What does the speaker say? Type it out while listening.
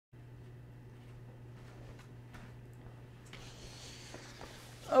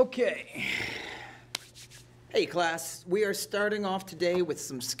Okay. Hey class, we are starting off today with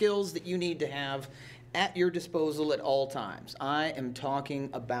some skills that you need to have at your disposal at all times. I am talking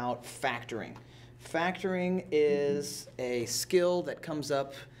about factoring. Factoring is a skill that comes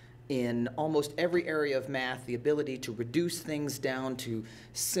up in almost every area of math, the ability to reduce things down to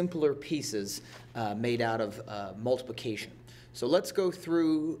simpler pieces made out of multiplication. So let's go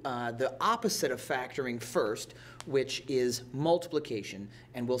through the opposite of factoring first, which is multiplication,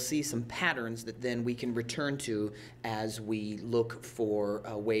 and we'll see some patterns that then we can return to as we look for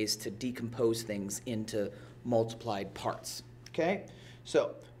ways to decompose things into multiplied parts. Okay?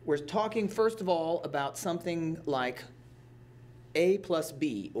 So we're talking first of all about something like a plus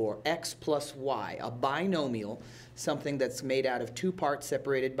b, or x plus y, a binomial, something that's made out of two parts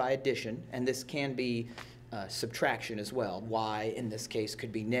separated by addition, and this can be subtraction as well. Y in this case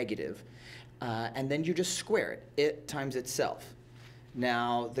could be negative. And then you just square it times itself.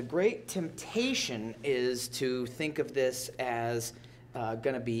 Now the great temptation is to think of this as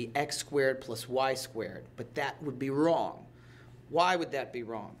going to be x squared plus y squared, but that would be wrong. Why would that be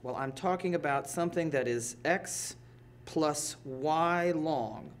wrong? Well, I'm talking about something that is x plus y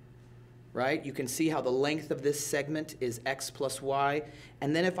long, right? You can see how the length of this segment is x plus y.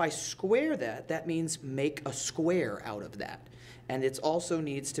 And then if I square that, that means make a square out of that. And it also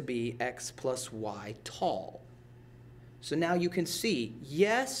needs to be x plus y tall. So now you can see,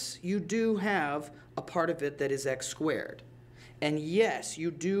 yes, you do have a part of it that is x squared. And yes,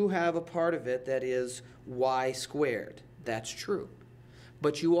 you do have a part of it that is y squared. That's true.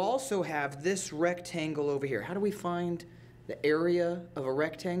 But you also have this rectangle over here. How do we find the area of a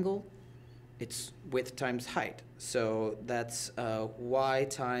rectangle? It's width times height. So that's y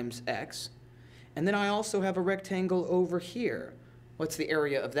times x. And then I also have a rectangle over here. What's the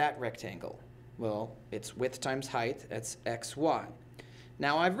area of that rectangle? Well, it's width times height. That's xy.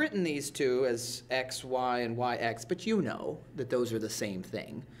 Now, I've written these two as xy and yx, but you know that those are the same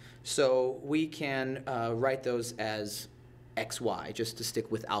thing. So we can write those as xy, just to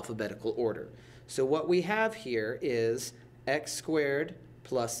stick with alphabetical order. So what we have here is x squared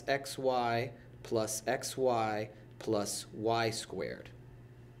plus xy plus xy plus y squared.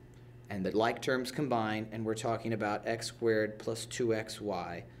 And the like terms combine, and we're talking about x squared plus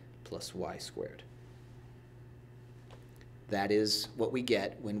 2xy plus y squared. That is what we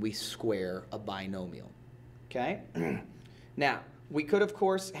get when we square a binomial. Okay? Now, we could, of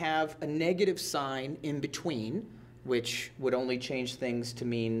course, have a negative sign in between, which would only change things to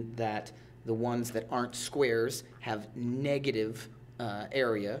mean that the ones that aren't squares have negative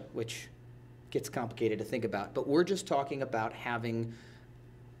area, which gets complicated to think about. But we're just talking about having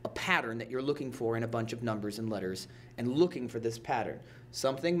a pattern that you're looking for in a bunch of numbers and letters and looking for this pattern.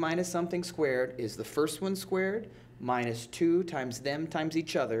 Something minus something squared is the first one squared minus 2 times them times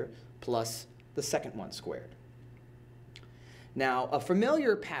each other plus the second one squared. Now, a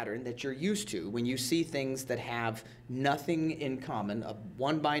familiar pattern that you're used to when you see things that have nothing in common,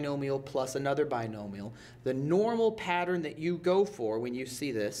 one binomial plus another binomial, the normal pattern that you go for when you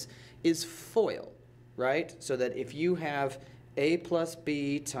see this is FOIL, right? So that if you have a plus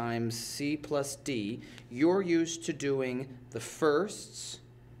b times c plus d, you're used to doing the firsts,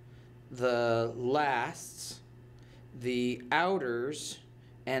 the lasts, the outers,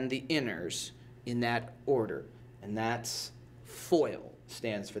 and the inners in that order. And that's FOIL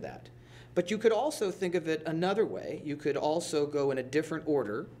stands for that. But you could also think of it another way. You could also go in a different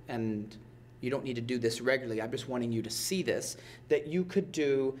order, and you don't need to do this regularly. I'm just wanting you to see this, that you could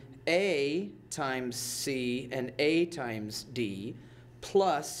do A times C and A times D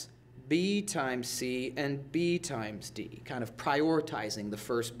plus B times C and B times D, kind of prioritizing the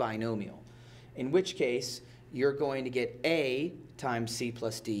first binomial. In which case, you're going to get A times C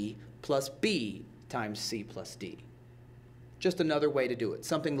plus D plus B times C plus D. Just another way to do it.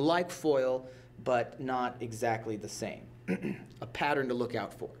 Something like FOIL, but not exactly the same. A pattern to look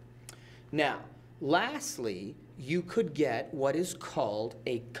out for. Now, lastly, you could get what is called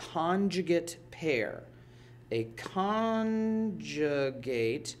a conjugate pair. A conjugate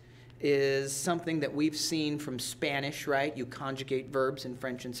is something that we've seen from Spanish, right? You conjugate verbs in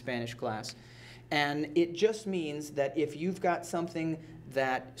French and Spanish class. And it just means that if you've got something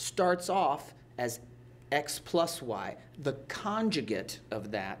that starts off as x plus y, the conjugate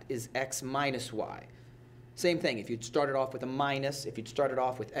of that is x minus y. Same thing, if you'd started off with a minus, if you'd started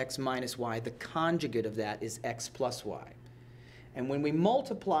off with x minus y, the conjugate of that is x plus y. And when we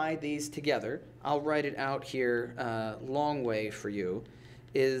multiply these together, I'll write it out here long way for you,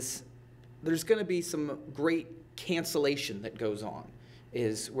 is there's going to be some great cancellation that goes on.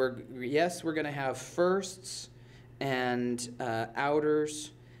 We're going to have firsts and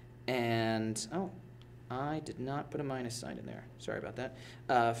outers and, oh, I did not put a minus sign in there. Sorry about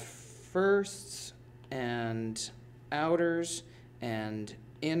that. Firsts and outers and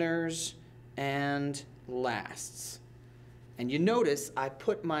inners and lasts. And you notice I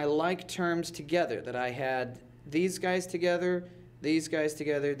put my like terms together, that I had these guys together, these guys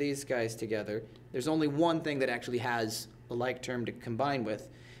together, these guys together. There's only one thing that actually has a like term to combine with.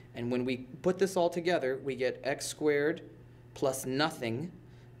 And when we put this all together, we get x squared plus nothing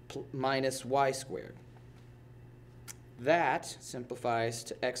minus y squared. That simplifies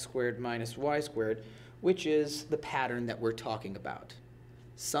to x squared minus y squared, which is the pattern that we're talking about.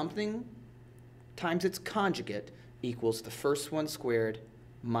 Something times its conjugate equals the first one squared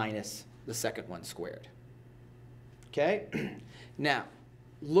minus the second one squared. Okay? Now,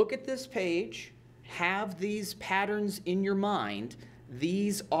 look at this page. Have these patterns in your mind.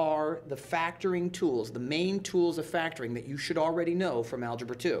 These are the factoring tools, the main tools of factoring that you should already know from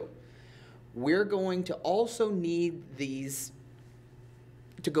Algebra 2. We're going to also need these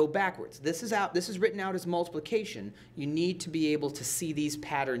to go backwards. This is written out as multiplication. You need to be able to see these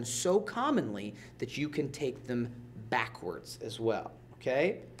patterns so commonly that you can take them backwards as well,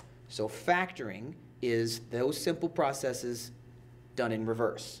 okay? So factoring is those simple processes done in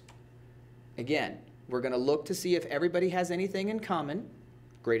reverse. Again, we're going to look to see if everybody has anything in common,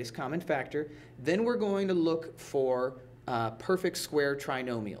 greatest common factor. Then we're going to look for perfect square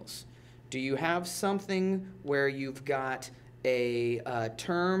trinomials. Do you have something where you've got a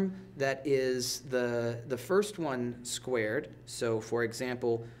term that is the first one squared? So for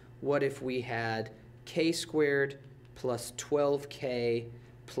example, what if we had k squared plus 12k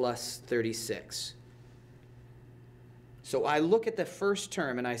plus 36? So I look at the first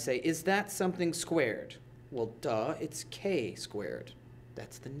term and I say, is that something squared? Well, duh, it's k squared.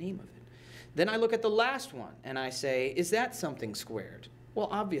 That's the name of it. Then I look at the last one and I say, is that something squared? Well,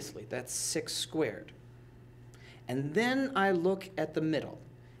 obviously, that's 6 squared. And then I look at the middle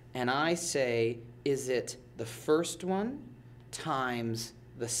and I say, is it the first one times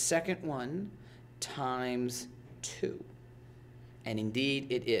the second one times 2? And indeed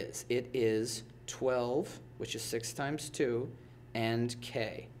it is. It is 12, which is 6 times 2, and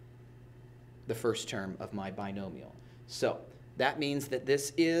k, the first term of my binomial. So that means that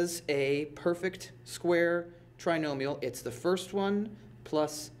this is a perfect square trinomial. It's the first one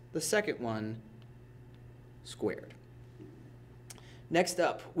plus the second one squared. Next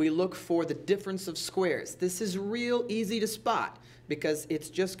up, we look for the difference of squares. This is real easy to spot because it's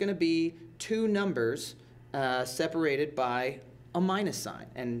just going to be two numbers separated by a minus sign,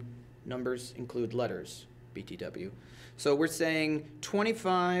 and numbers include letters, BTW. So we're saying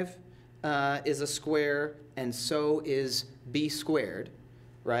 25 is a square, and so is b squared,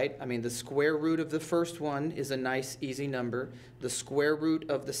 right? I mean, the square root of the first one is a nice, easy number. The square root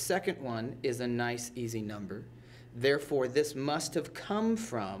of the second one is a nice, easy number. Therefore, this must have come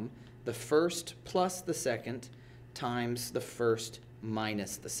from the first plus the second times the first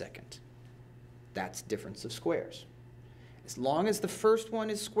minus the second. That's difference of squares. As long as the first one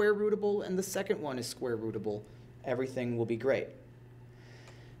is square rootable and the second one is square rootable, everything will be great.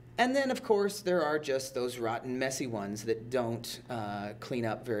 And then, of course, there are just those rotten, messy ones that don't clean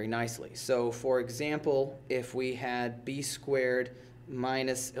up very nicely. So, for example, if we had b squared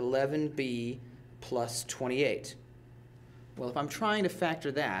minus 11b plus 28. Well, if I'm trying to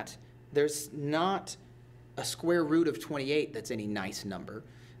factor that, there's not a square root of 28 that's any nice number.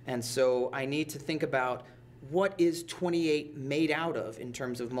 And so I need to think about what is 28 made out of in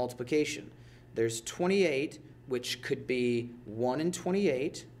terms of multiplication. There's 28, which could be 1 and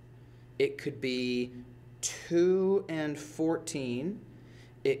 28. It could be 2 and 14.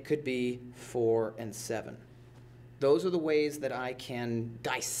 It could be 4 and 7. Those are the ways that I can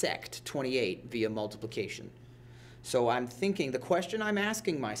dissect 28 via multiplication. So I'm thinking, the question I'm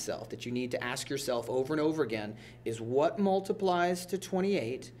asking myself that you need to ask yourself over and over again is what multiplies to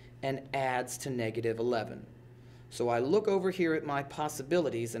 28 and adds to negative 11? So I look over here at my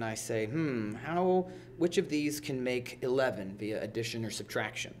possibilities and I say, which of these can make 11 via addition or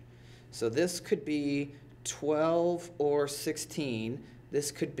subtraction? So this could be 12 or 16.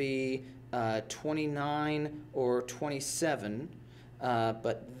 This could be 29 or 27.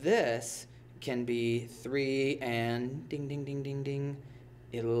 But this can be 3 and ding, ding, ding, ding, ding,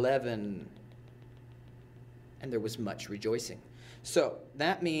 11. And there was much rejoicing. So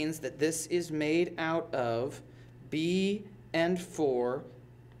that means that this is made out of b and 4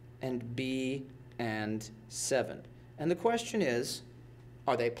 and b and 7. And the question is,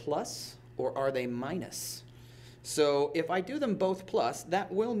 are they plus or are they minus? So if I do them both plus,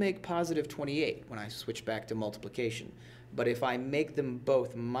 that will make positive 28 when I switch back to multiplication. But if I make them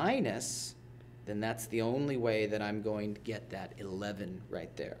both minus, then that's the only way that I'm going to get that 11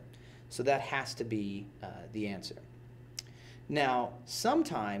 right there. So that has to be the answer. Now,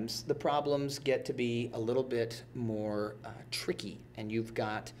 sometimes the problems get to be a little bit more tricky, and you've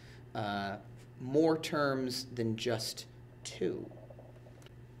got more terms than just 2.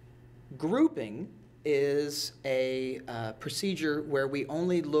 Grouping is a procedure where we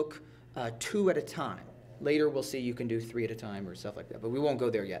only look 2 at a time. Later we'll see you can do 3 at a time or stuff like that, but we won't go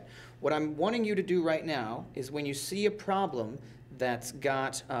there yet. What I'm wanting you to do right now is when you see a problem that's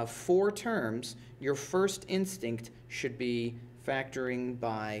got 4 terms, your first instinct should be factoring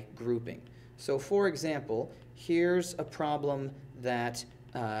by grouping. So for example, here's a problem that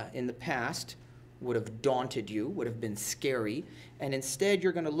in the past would have daunted you, would have been scary, and instead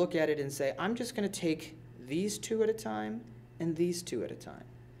you're going to look at it and say, I'm just going to take these 2 at a time and these 2 at a time.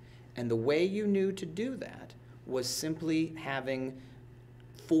 And the way you knew to do that was simply having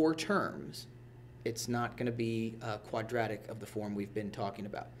 4 terms. It's not going to be a quadratic of the form we've been talking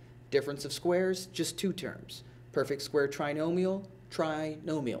about. Difference of squares, just 2 terms. Perfect square trinomial,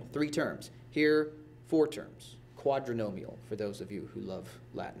 trinomial, 3 terms. Here, 4 terms. Quadranomial, for those of you who love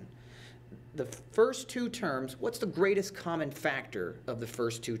Latin. The first 2 terms, what's the greatest common factor of the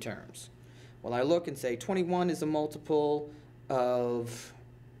first 2 terms? Well, I look and say 21 is a multiple of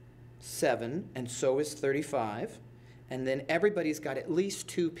 7, and so is 35. And then everybody's got at least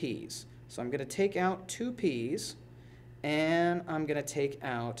 2 p's. So I'm going to take out 2 p's, and I'm going to take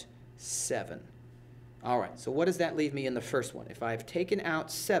out 7. All right, so what does that leave me in the first one? If I've taken out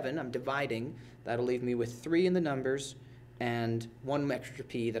 7, I'm dividing. That'll leave me with 3 in the numbers and 1 extra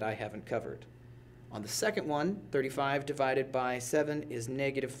p that I haven't covered. On the second one, 35 divided by 7 is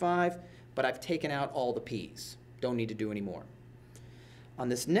 -5, but I've taken out all the p's. Don't need to do any more. On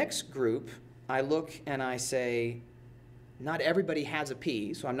this next group, I look and I say, not everybody has a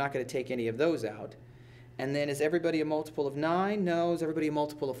p, so I'm not going to take any of those out. And then is everybody a multiple of 9? No. Is everybody a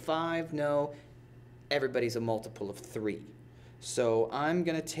multiple of 5? No. Everybody's a multiple of 3. So I'm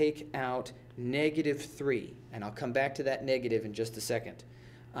going to take out -3, and I'll come back to that negative in just a second.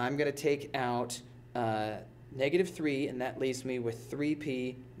 I'm going to take out -3, and that leaves me with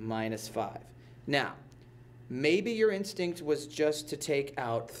 3p minus 5. Now, maybe your instinct was just to take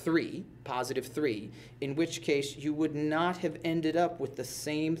out 3, positive 3, in which case you would not have ended up with the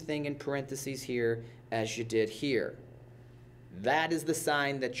same thing in parentheses here as you did here. That is the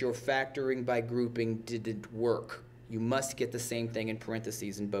sign that your factoring by grouping didn't work. You must get the same thing in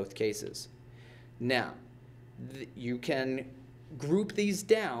parentheses in both cases. Now, you can group these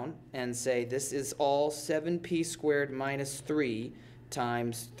down and say this is all 7p squared minus 3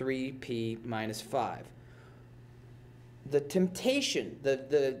 times 3p minus 5. The temptation,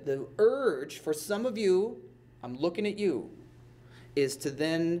 the urge for some of you, I'm looking at you, is to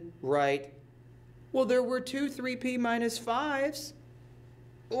then write, well, there were 2 3p minus 5s.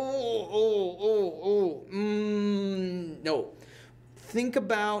 No. Think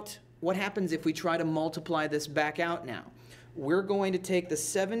about what happens if we try to multiply this back out now. We're going to take the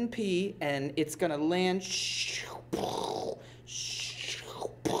 7p and it's going to land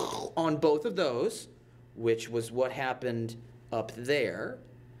on both of those, which was what happened up there.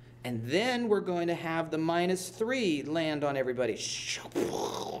 And then we're going to have the -3 land on everybody,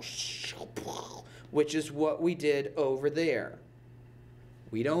 which is what we did over there.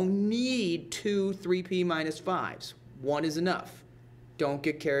 We don't need 2 3p minus 5s. 1 is enough. Don't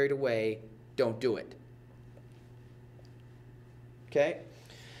get carried away. Don't do it. Okay?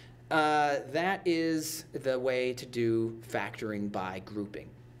 That is the way to do factoring by grouping.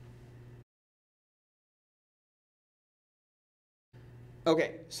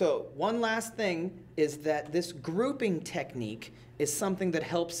 Okay, so one last thing is that this grouping technique is something that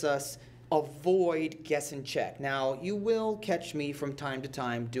helps us avoid guess and check. Now, you will catch me from time to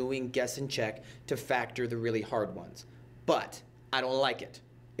time doing guess and check to factor the really hard ones, but I don't like it.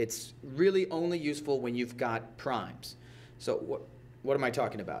 It's really only useful when you've got primes. So what am I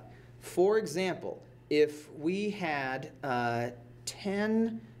talking about? For example, if we had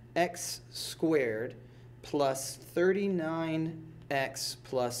 10x squared plus 39x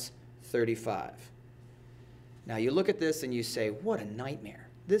plus 35. Now you look at this and you say, what a nightmare.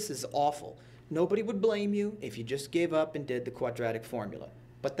 This is awful. Nobody would blame you if you just gave up and did the quadratic formula.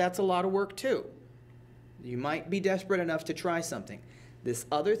 But that's a lot of work too. You might be desperate enough to try something. This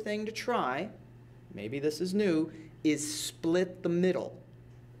other thing to try, maybe this is new, is split the middle.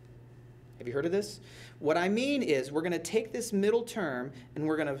 Have you heard of this? What I mean is we're going to take this middle term and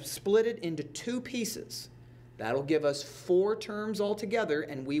we're going to split it into 2 pieces. That'll give us 4 terms altogether,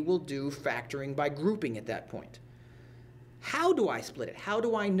 and we will do factoring by grouping at that point. How do I split it? How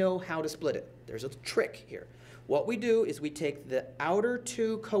do I know how to split it? There's a trick here. What we do is we take the outer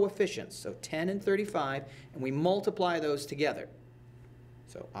 2 coefficients, so 10 and 35, and we multiply those together.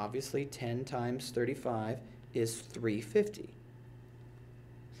 So obviously 10 times 35 is 350.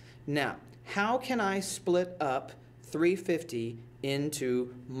 Now, how can I split up 350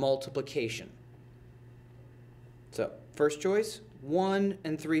 into multiplication? So, first choice, 1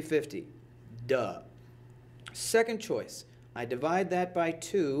 and 350. Duh. Second choice, I divide that by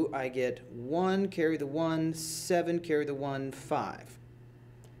 2. I get 1, carry the 1, 7, carry the 1, 5.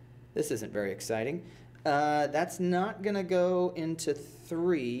 This isn't very exciting. That's not going to go into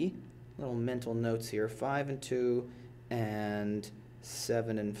 3. Little mental notes here. 5 and 2 and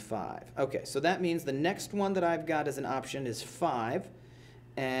 7 and 5. Okay, so that means the next one that I've got as an option is 5.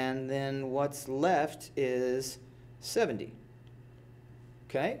 And then what's left is 70.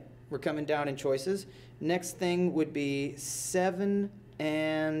 Okay, we're coming down in choices. Next thing would be 7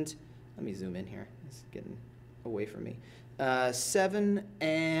 and, let me zoom in here. It's getting away from me. 7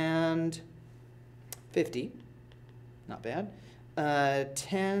 and 50. Not bad.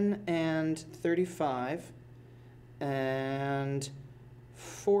 10 and 35. And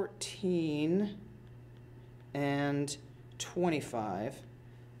 14 and 25.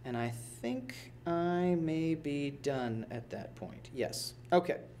 And I think I may be done at that point. Yes.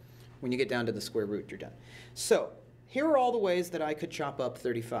 Okay. When you get down to the square root, you're done. So here are all the ways that I could chop up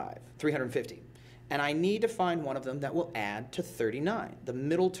 350. And I need to find one of them that will add to 39, the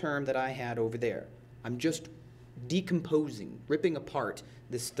middle term that I had over there. I'm just decomposing, ripping apart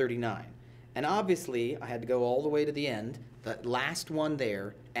this 39. And obviously, I had to go all the way to the end. The last one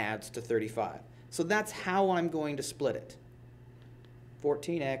there adds to 35. So that's how I'm going to split it.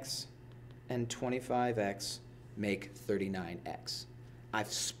 14x and 25x make 39x.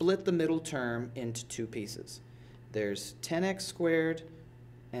 I've split the middle term into 2 pieces. There's 10x squared,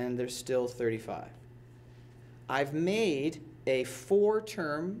 and there's still 35. I've made a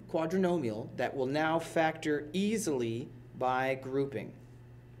 4-term quadrinomial that will now factor easily by grouping.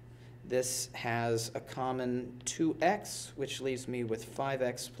 This has a common 2x, which leaves me with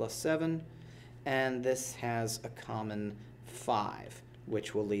 5x plus 7, and this has a common 5,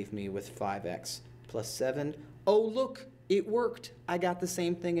 which will leave me with 5x plus 7. Oh, look, it worked. I got the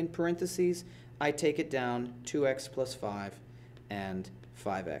same thing in parentheses. I take it down, 2x plus 5 and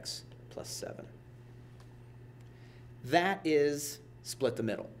 5x plus 7. That is split the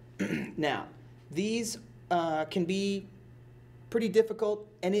middle. Now, these can be pretty difficult,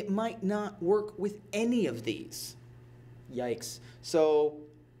 and it might not work with any of these. Yikes. So,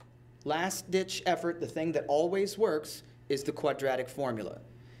 last-ditch effort, the thing that always works, is the quadratic formula.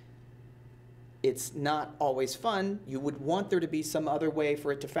 It's not always fun. You would want there to be some other way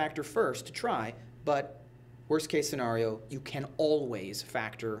for it to factor first to try, but worst case scenario, you can always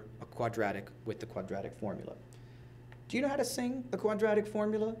factor a quadratic with the quadratic formula. Do you know how to sing a quadratic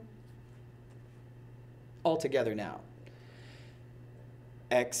formula? All together now.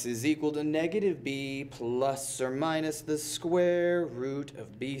 X is equal to negative b plus or minus the square root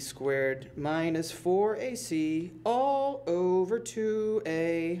of b squared minus 4ac all over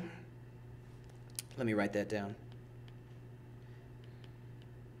 2a. Let me write that down.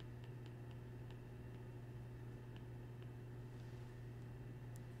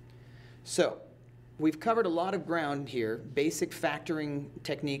 So, we've covered a lot of ground here, basic factoring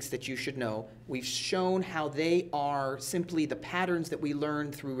techniques that you should know. We've shown how they are simply the patterns that we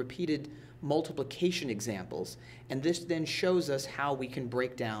learn through repeated multiplication examples, and this then shows us how we can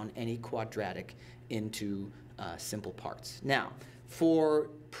break down any quadratic into simple parts. Now, for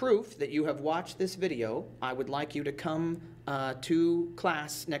proof that you have watched this video, I would like you to come to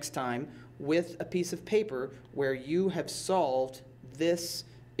class next time with a piece of paper where you have solved this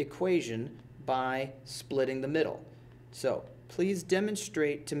equation by splitting the middle. So please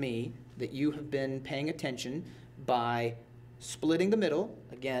demonstrate to me that you have been paying attention by splitting the middle,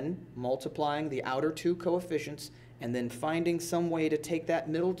 again, multiplying the outer 2 coefficients, and then finding some way to take that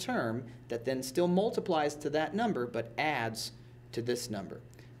middle term that then still multiplies to that number but adds to this number.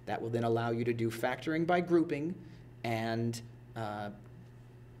 That will then allow you to do factoring by grouping and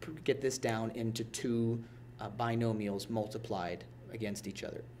get this down into 2 binomials multiplied against each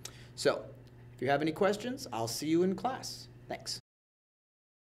other. So, if you have any questions, I'll see you in class. Thanks.